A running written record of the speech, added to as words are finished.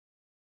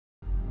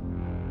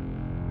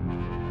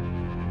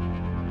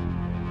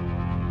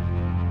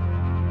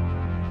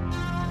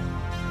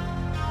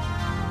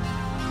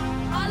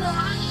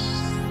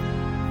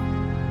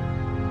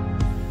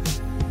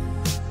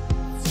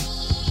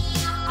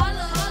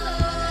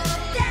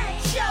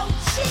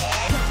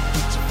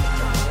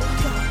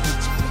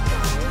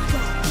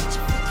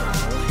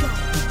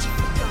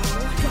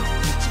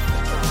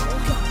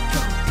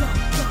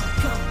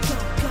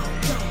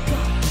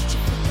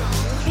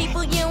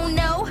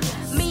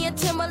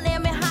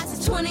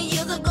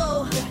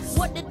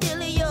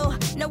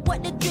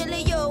got the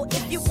drillio.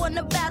 If you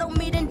wanna battle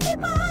me, then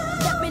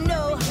let me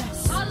know.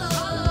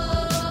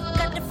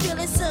 Got the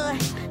feeling, son.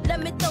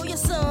 Let me throw you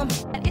some.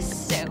 That is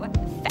so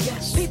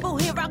fast. People,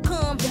 here I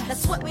come.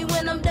 That's what me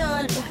when I'm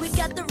done. We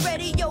got the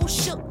radio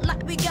shook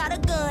like we got a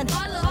gun.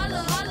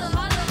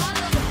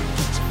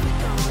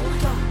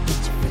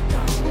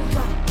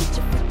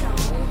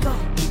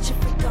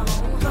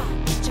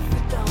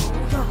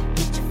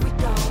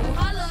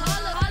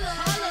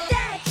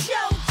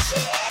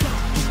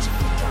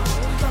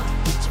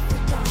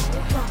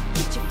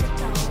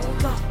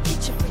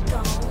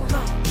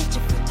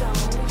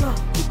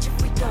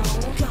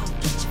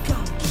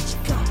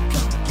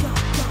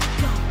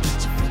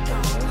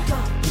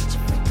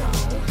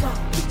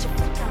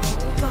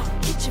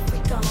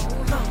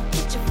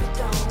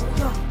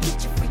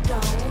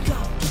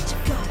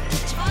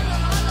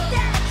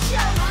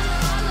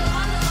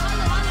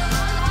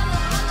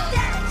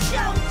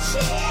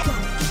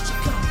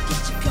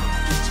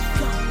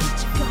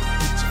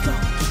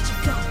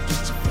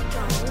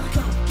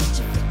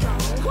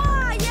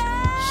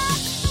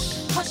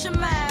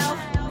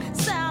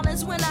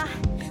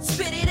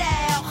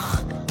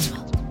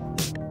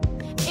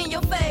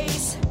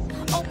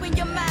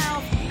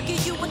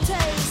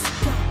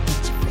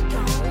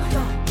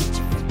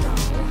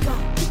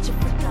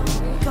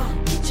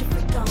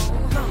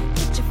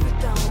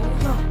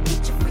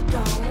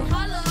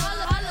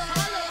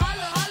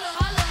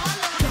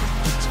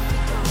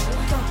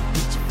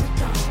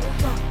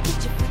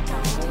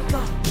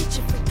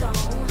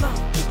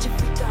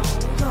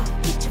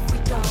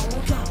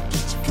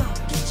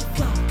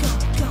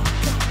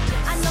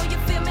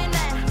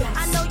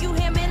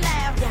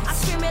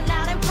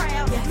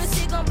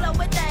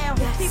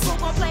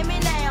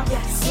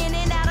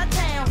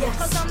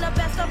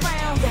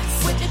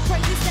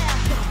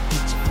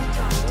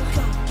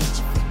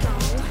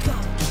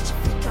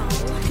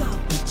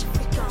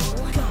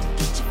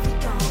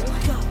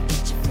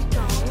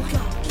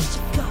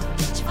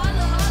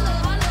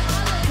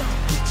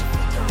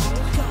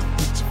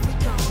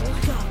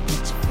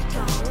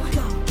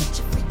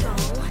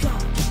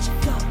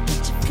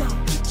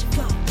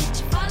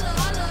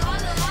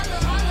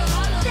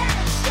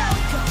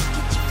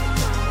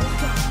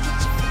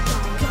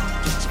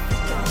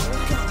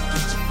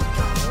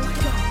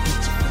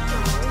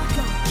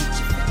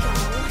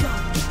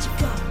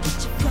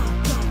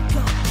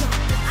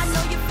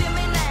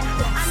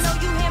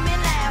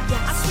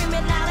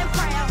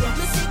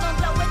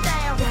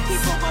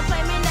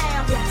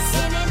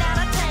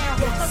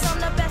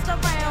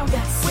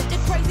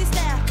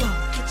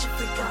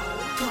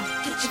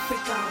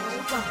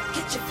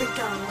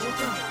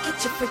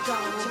 Get your freak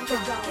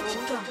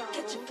on, go.